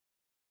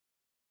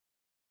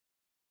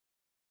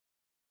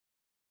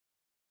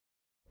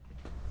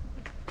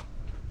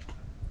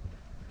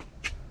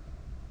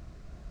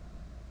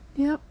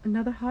Yep,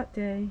 another hot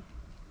day.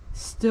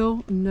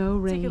 Still no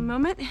rain. Take a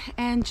moment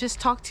and just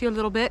talk to you a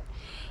little bit,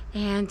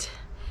 and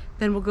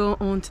then we'll go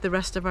on to the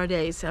rest of our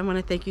days. I want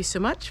to thank you so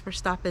much for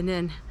stopping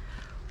in.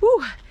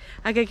 Whew,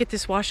 I gotta get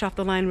this wash off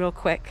the line real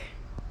quick.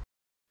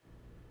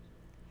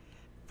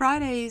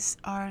 Fridays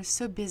are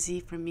so busy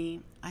for me.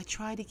 I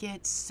try to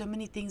get so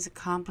many things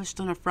accomplished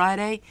on a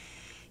Friday,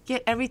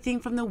 get everything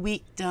from the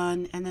week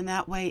done, and then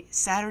that way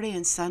Saturday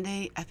and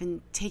Sunday I've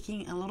been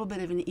taking a little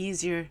bit of an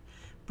easier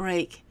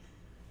break.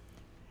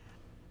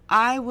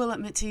 I will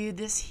admit to you,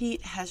 this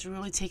heat has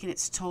really taken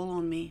its toll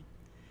on me.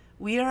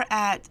 We are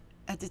at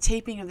the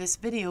taping of this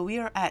video, we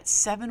are at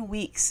 7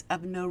 weeks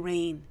of no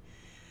rain.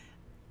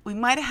 We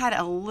might have had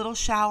a little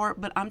shower,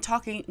 but I'm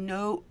talking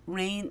no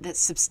rain that's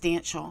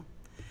substantial.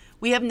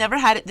 We have never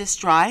had it this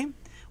dry.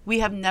 We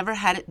have never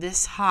had it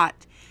this hot.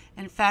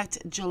 In fact,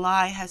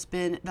 July has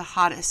been the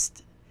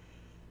hottest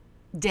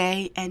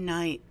day and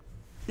night.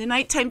 The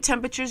nighttime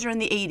temperatures are in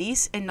the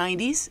 80s and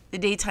 90s. The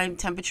daytime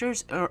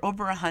temperatures are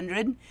over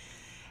 100.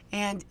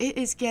 And it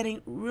is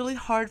getting really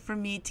hard for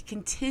me to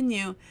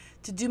continue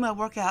to do my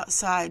work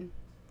outside.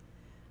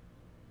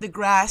 The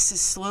grass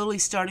is slowly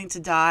starting to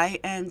die,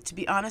 and to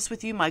be honest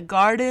with you, my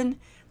garden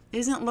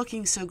isn't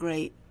looking so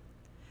great.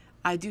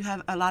 I do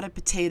have a lot of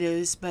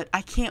potatoes, but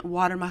I can't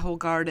water my whole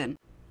garden.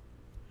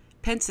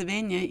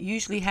 Pennsylvania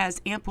usually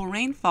has ample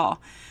rainfall,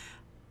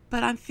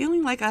 but I'm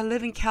feeling like I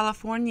live in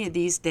California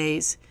these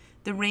days.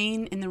 The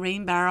rain in the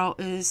rain barrel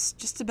is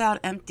just about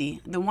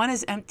empty. The one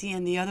is empty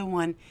and the other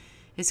one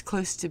is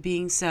close to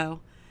being so.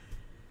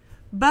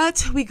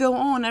 But we go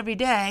on every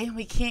day.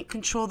 We can't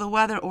control the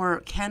weather,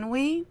 or can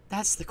we?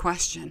 That's the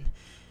question.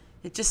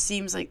 It just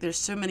seems like there's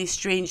so many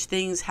strange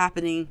things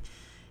happening.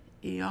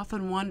 You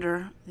often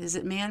wonder, is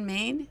it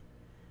man-made?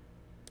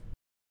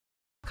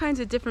 All kinds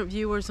of different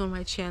viewers on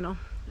my channel.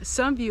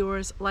 Some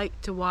viewers like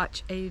to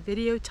watch a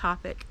video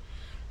topic,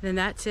 then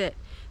that's it.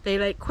 They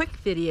like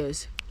quick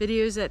videos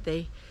that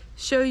they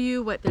show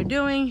you what they're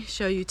doing,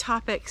 show you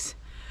topics.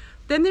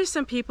 Then there's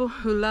some people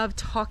who love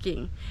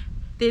talking.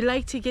 They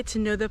like to get to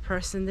know the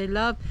person. They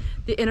love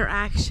the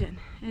interaction.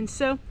 And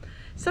so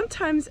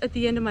sometimes at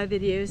the end of my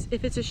videos,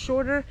 if it's a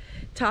shorter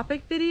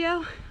topic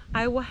video,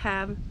 I will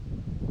have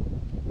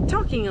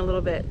talking a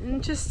little bit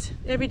and just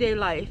everyday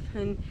life,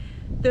 and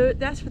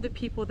that's for the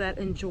people that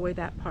enjoy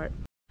that part.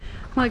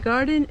 My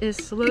garden is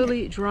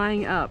slowly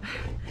drying up.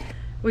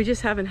 We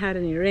just haven't had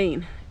any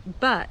rain,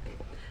 but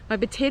my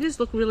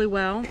potatoes look really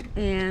well,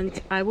 and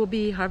I will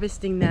be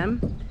harvesting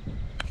them,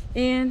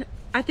 and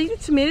I think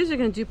the tomatoes are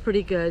going to do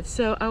pretty good,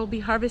 so I will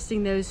be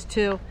harvesting those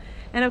too.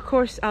 And of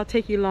course I'll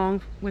take you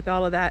along with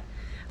all of that.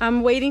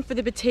 I'm waiting for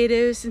the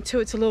potatoes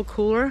until it's a little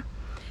cooler.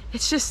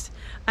 It's just,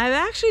 I've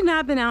actually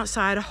not been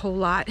outside a whole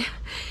lot.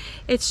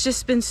 It's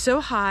just been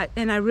so hot,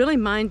 and I really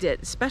mind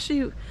it,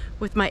 especially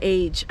with my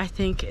age. I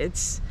think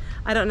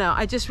I don't know,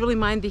 I just really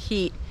mind the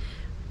heat.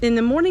 In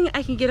the morning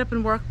I can get up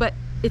and work, but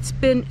it's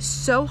been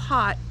so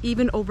hot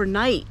even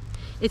overnight.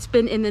 It's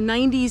been in the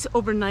 90s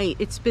overnight.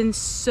 It's been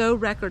so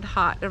record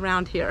hot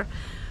around here.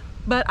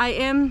 But I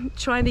am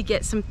trying to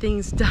get some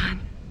things done.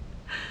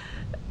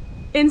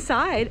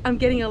 Inside, I'm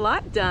getting a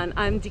lot done.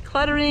 I'm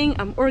decluttering,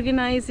 I'm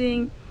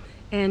organizing,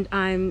 and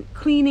I'm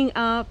cleaning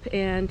up,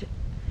 and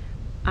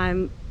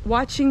I'm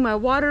watching my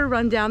water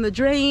run down the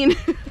drain.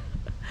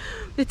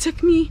 It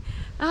took me,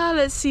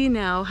 let's see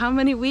now, how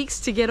many weeks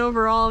to get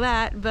over all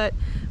that, but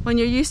when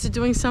you're used to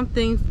doing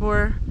something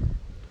for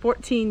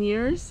 14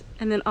 years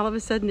and then all of a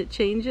sudden it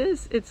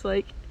changes, it's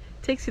like,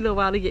 it takes you a little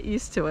while to get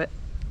used to it.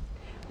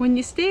 When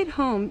you stay at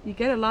home, you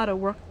get a lot of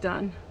work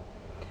done.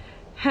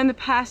 In the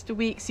past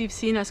weeks, you've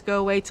seen us go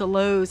away to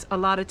Lowe's a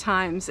lot of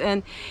times,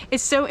 and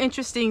it's so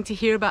interesting to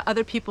hear about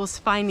other people's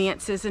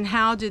finances and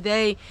how do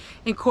they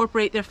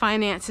incorporate their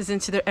finances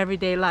into their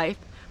everyday life.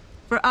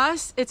 For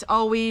us, it's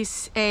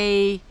always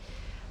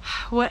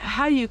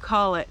how do you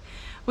call it?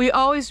 We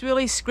always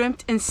really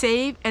scrimped and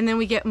save, and then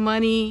we get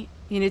money,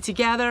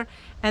 together,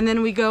 and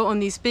then we go on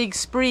these big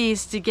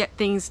sprees to get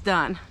things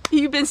done.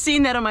 You've been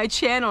seeing that on my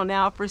channel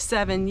now for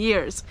 7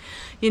 years.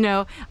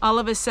 All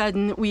of a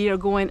sudden we are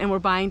going and we're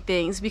buying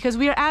things because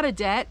we are out of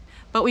debt,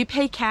 but we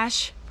pay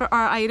cash for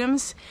our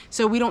items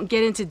so we don't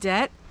get into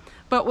debt.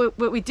 But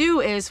what we do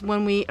is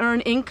when we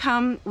earn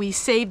income, we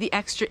save the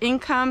extra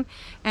income,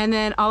 and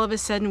then all of a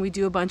sudden we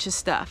do a bunch of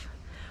stuff.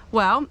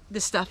 Well, the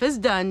stuff is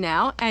done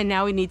now, and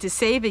now we need to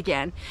save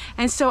again.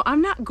 And so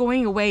I'm not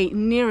going away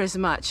near as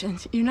much,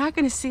 and you're not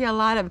going to see a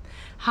lot of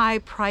high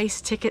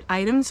price ticket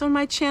items on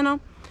my channel.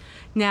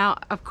 Now,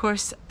 of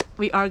course,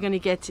 we are going to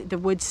get the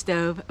wood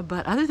stove,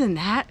 but other than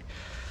that,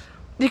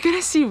 you're going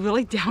to see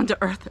really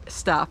down-to-earth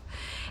stuff.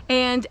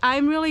 And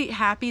I'm really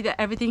happy that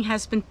everything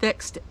has been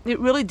fixed. It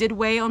really did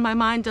weigh on my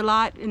mind a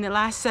lot in the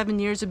last 7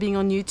 years of being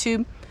on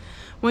YouTube.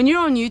 When you're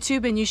on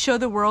YouTube and you show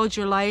the world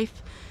your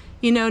life,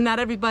 not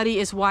everybody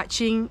is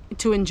watching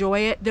to enjoy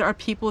it. There are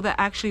people that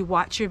actually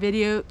watch your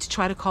video to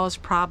try to cause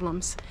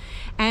problems.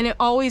 And it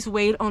always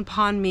weighed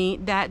upon me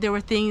that there were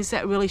things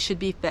that really should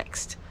be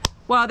fixed.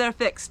 Well, they're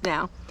fixed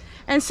now.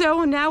 And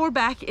so now we're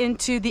back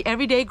into the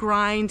everyday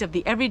grind of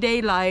the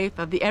everyday life,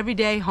 of the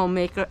everyday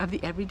homemaker, of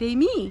the everyday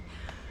me.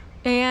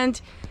 And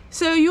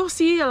so you'll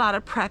see a lot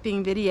of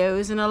prepping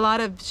videos and a lot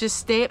of just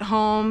stay at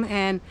home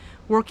and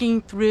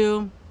working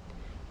through,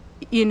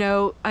 you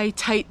know, a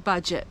tight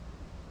budget.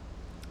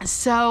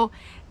 So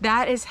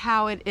that is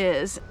how it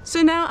is.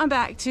 So now I'm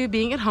back to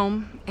being at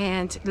home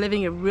and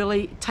living a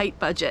really tight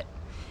budget.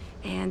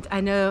 And I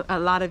know a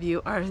lot of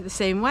you are the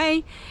same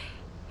way.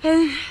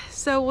 And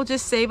so we'll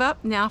just save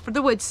up now for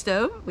the wood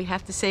stove. We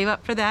have to save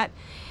up for that.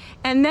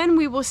 And then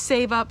we will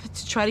save up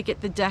to try to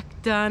get the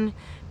deck done.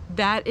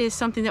 That is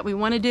something that we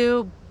want to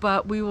do,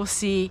 but we will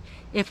see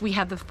if we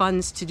have the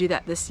funds to do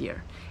that this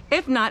year.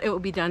 If not, it will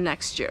be done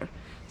next year.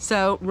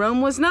 So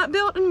Rome was not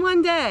built in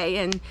one day,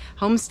 and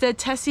Homestead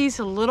Tessie's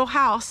little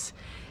house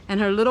and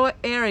her little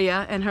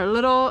area and her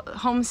little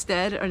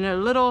homestead and her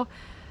little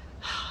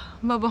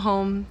mobile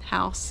home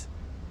house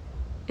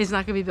is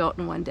not going to be built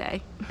in one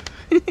day.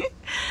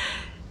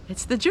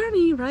 It's the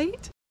journey,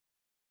 right?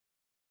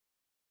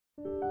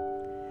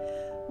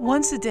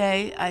 Once a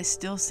day, I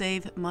still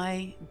save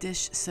my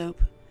dish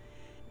soap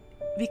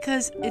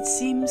because it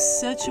seems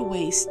such a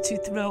waste to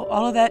throw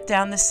all of that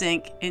down the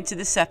sink into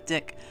the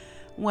septic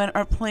when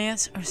our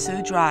plants are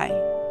so dry.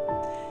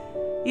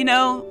 You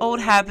know, old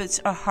habits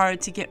are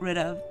hard to get rid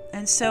of,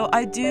 and so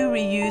I do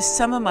reuse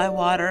some of my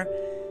water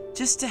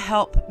just to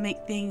help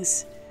make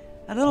things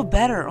a little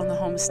better on the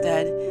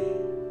homestead.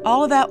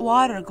 All of that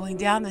water going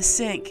down the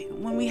sink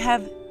when we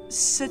have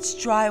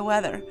such dry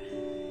weather.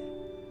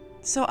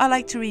 So I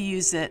like to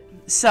reuse it,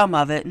 some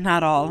of it,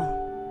 not all.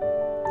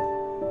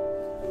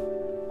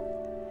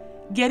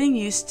 Getting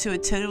used to a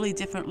totally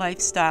different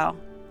lifestyle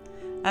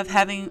of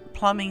having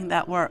plumbing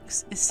that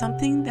works is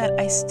something that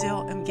I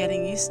still am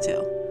getting used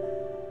to.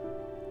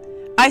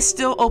 I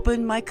still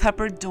open my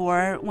cupboard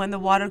door when the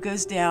water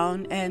goes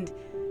down and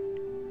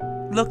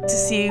look to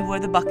see where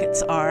the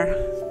buckets are.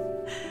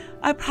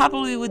 I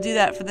probably would do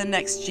that for the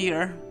next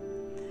year.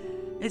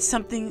 It's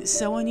something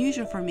so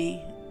unusual for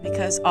me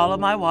because all of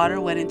my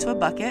water went into a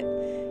bucket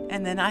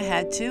and then I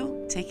had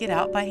to take it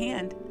out by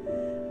hand.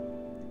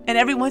 And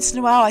every once in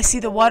a while I see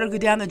the water go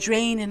down the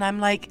drain and I'm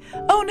like,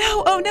 oh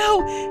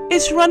no,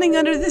 it's running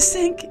under the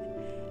sink.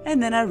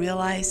 And then I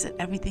realize that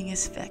everything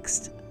is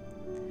fixed.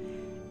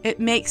 It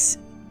makes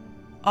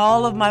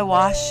all of my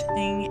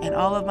washing and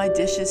all of my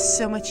dishes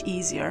so much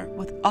easier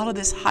with all of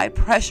this high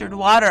pressured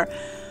water.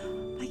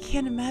 I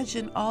can't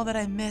imagine all that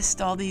I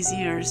missed all these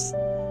years.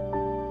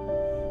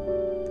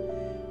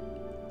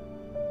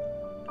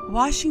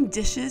 Washing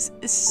dishes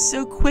is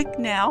so quick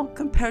now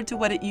compared to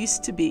what it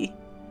used to be.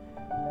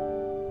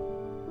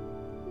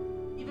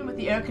 Even with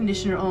the air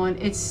conditioner on,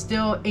 it's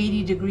still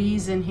 80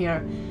 degrees in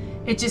here.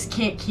 It just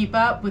can't keep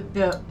up with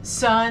the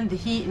sun, the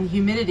heat, and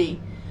humidity.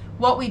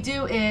 What we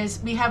do is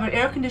we have our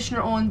air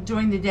conditioner on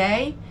during the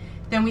day,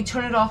 then we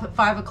turn it off at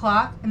 5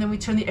 o'clock, and then we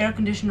turn the air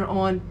conditioner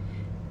on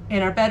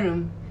in our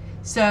bedroom.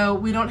 So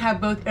we don't have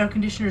both air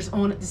conditioners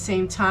on at the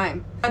same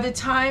time. By the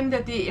time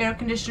that the air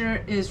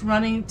conditioner is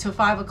running till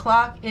 5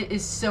 o'clock, it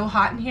is so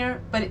hot in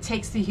here, but it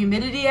takes the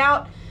humidity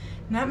out,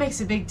 and that makes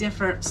a big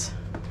difference.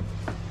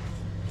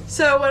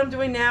 So what I'm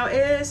doing now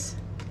is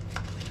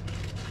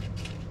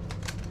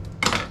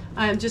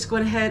I'm just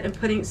going ahead and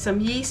putting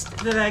some yeast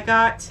that I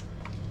got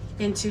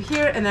into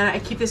here, and then I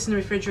keep this in the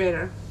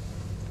refrigerator.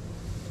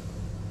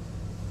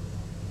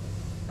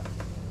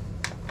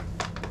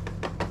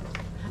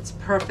 That's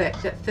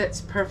perfect. That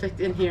fits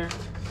perfect in here.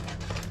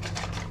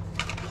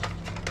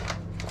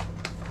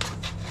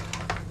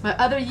 My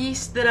other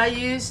yeast that I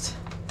used,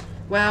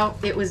 well,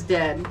 it was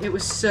dead. It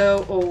was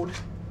so old.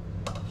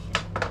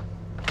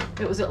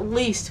 It was at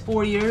least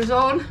 4 years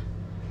old.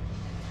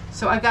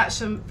 So I got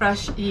some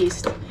fresh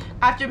yeast.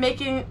 After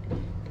making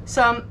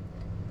some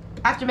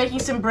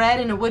bread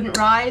and it wouldn't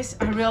rise,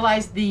 I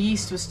realized the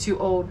yeast was too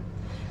old.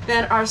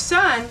 Then our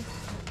son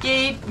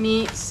gave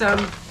me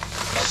some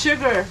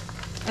sugar,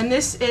 and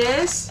this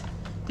is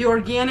the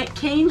organic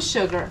cane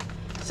sugar.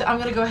 So I'm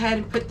gonna go ahead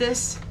and put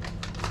this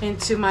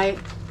into my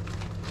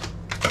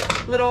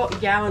little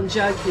gallon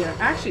jug here.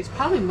 Actually, it's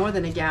probably more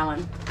than a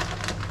gallon.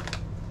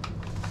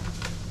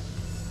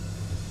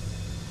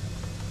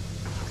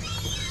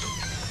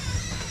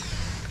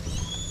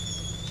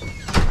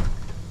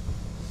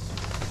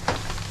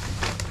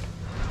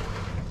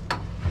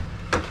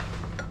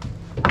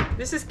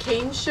 This is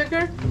cane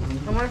sugar.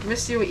 I wonder if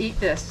Missy will eat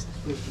this.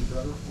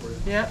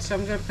 Yeah, so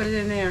I'm going to put it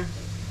in there.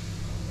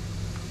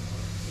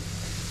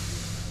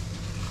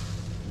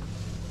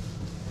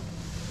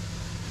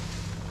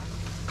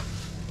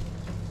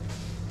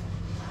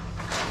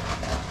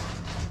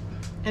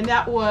 And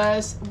that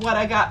was what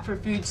I got for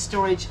food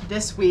storage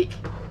this week.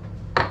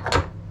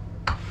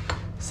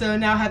 So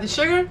now I have the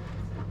sugar,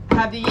 I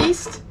have the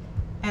yeast,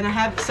 and I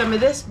have some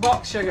of this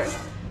bulk sugar.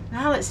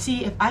 Now let's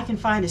see if I can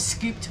find a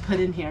scoop to put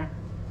in here.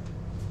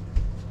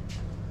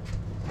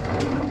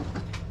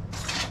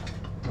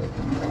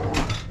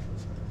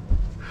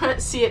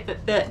 Let's see if it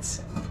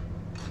fits.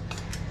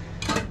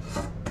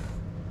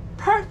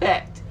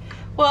 Perfect.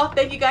 Well,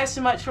 thank you guys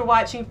so much for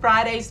watching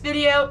Friday's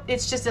video.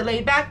 It's just a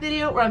laid back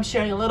video where I'm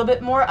sharing a little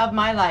bit more of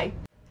my life.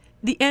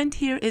 The end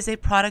here is a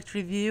product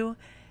review.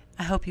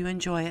 I hope you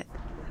enjoy it.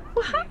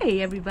 Well, hi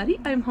everybody,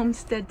 I'm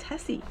Homestead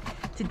Tessie.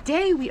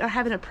 Today we are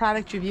having a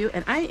product review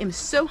and I am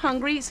so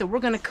hungry, so we're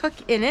gonna cook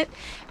in it.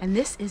 And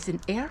this is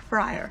an air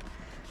fryer.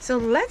 So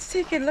let's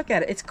take a look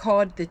at it. It's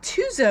called the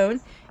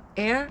 2-zone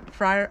air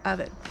fryer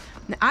oven.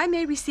 Now I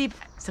may receive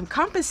some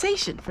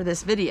compensation for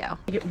this video.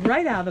 Get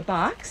right out of the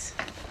box.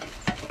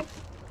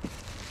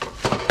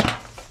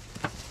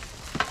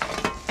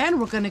 And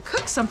we're gonna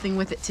cook something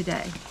with it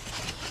today.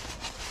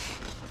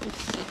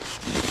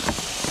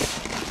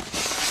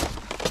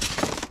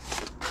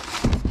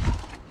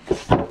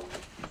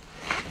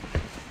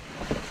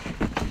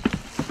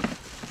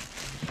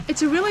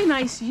 It's a really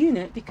nice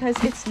unit because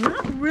it's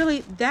not really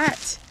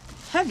that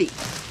heavy.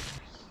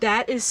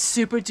 That is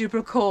super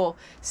duper cool.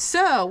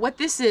 So what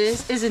this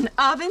is an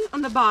oven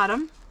on the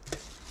bottom.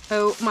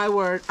 Oh my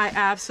word, I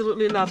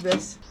absolutely love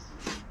this.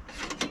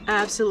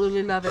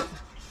 Absolutely love it.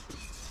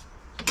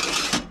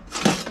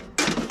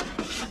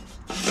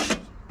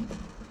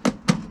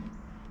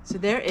 So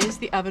there is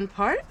the oven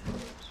part.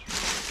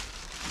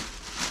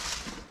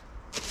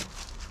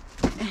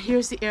 And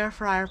here's the air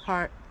fryer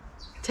part.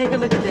 Take a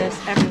look at this,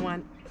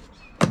 everyone.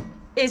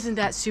 Isn't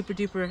that super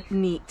duper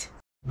neat?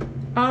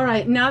 All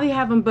right, now they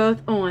have them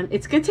both on.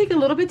 It's gonna take a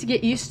little bit to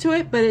get used to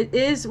it, but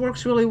it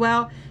works really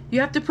well. You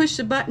have to push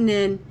the button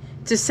in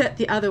to set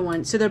the other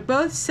one. So they're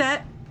both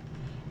set,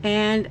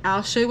 and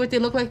I'll show you what they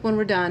look like when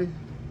we're done.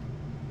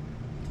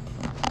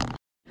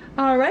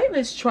 All right,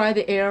 let's try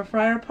the air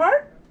fryer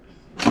part.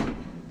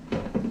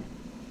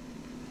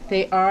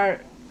 They are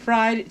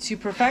fried to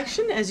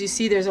perfection. As you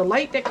see, there's a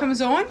light that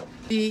comes on.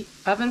 The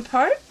oven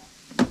part.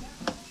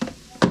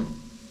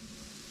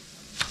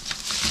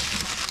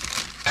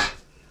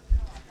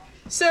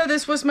 So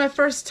this was my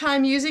first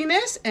time using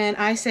this, and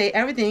I say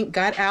everything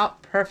got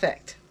out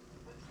perfect.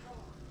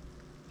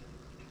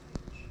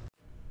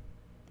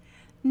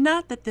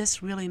 Not that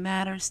this really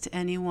matters to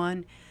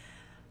anyone.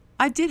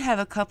 I did have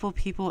a couple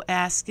people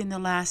ask in the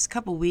last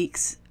couple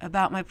weeks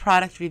about my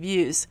product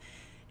reviews,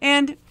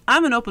 and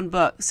I'm an open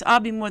book, so I'll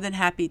be more than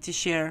happy to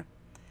share.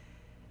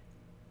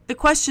 The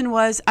question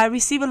was, I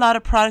receive a lot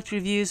of product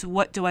reviews,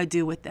 what do I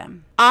do with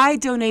them? I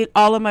donate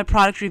all of my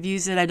product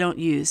reviews that I don't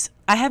use.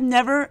 I have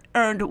never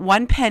earned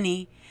 1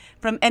 penny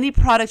from any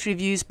product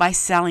reviews by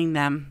selling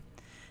them.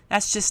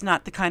 That's just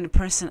not the kind of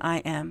person I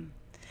am.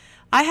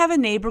 I have a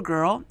neighbor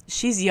girl,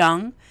 she's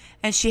young,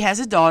 and she has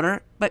a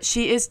daughter, but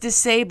she is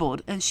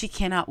disabled and she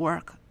cannot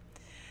work.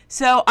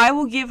 So I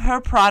will give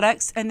her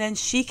products and then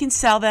she can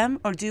sell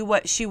them or do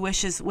what she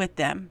wishes with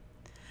them.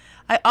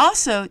 I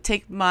also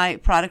take my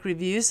product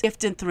reviews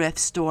gift and thrift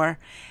store,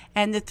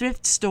 and the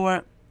thrift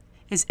store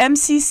is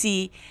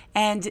MCC,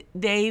 and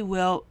they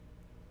will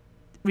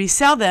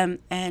resell them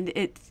and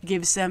it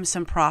gives them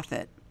some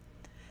profit.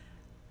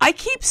 I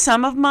keep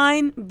some of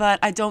mine, but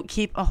I don't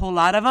keep a whole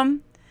lot of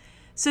them.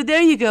 So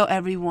there you go,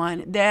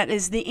 everyone. That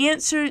is the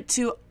answer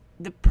to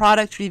the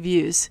product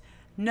reviews.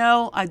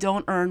 No, I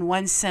don't earn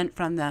 1 cent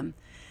from them.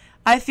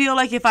 I feel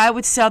like if I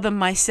would sell them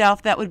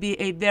myself, that would be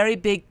a very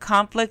big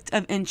conflict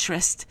of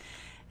interest.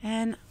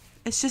 And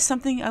it's just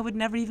something I would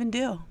never even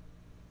do.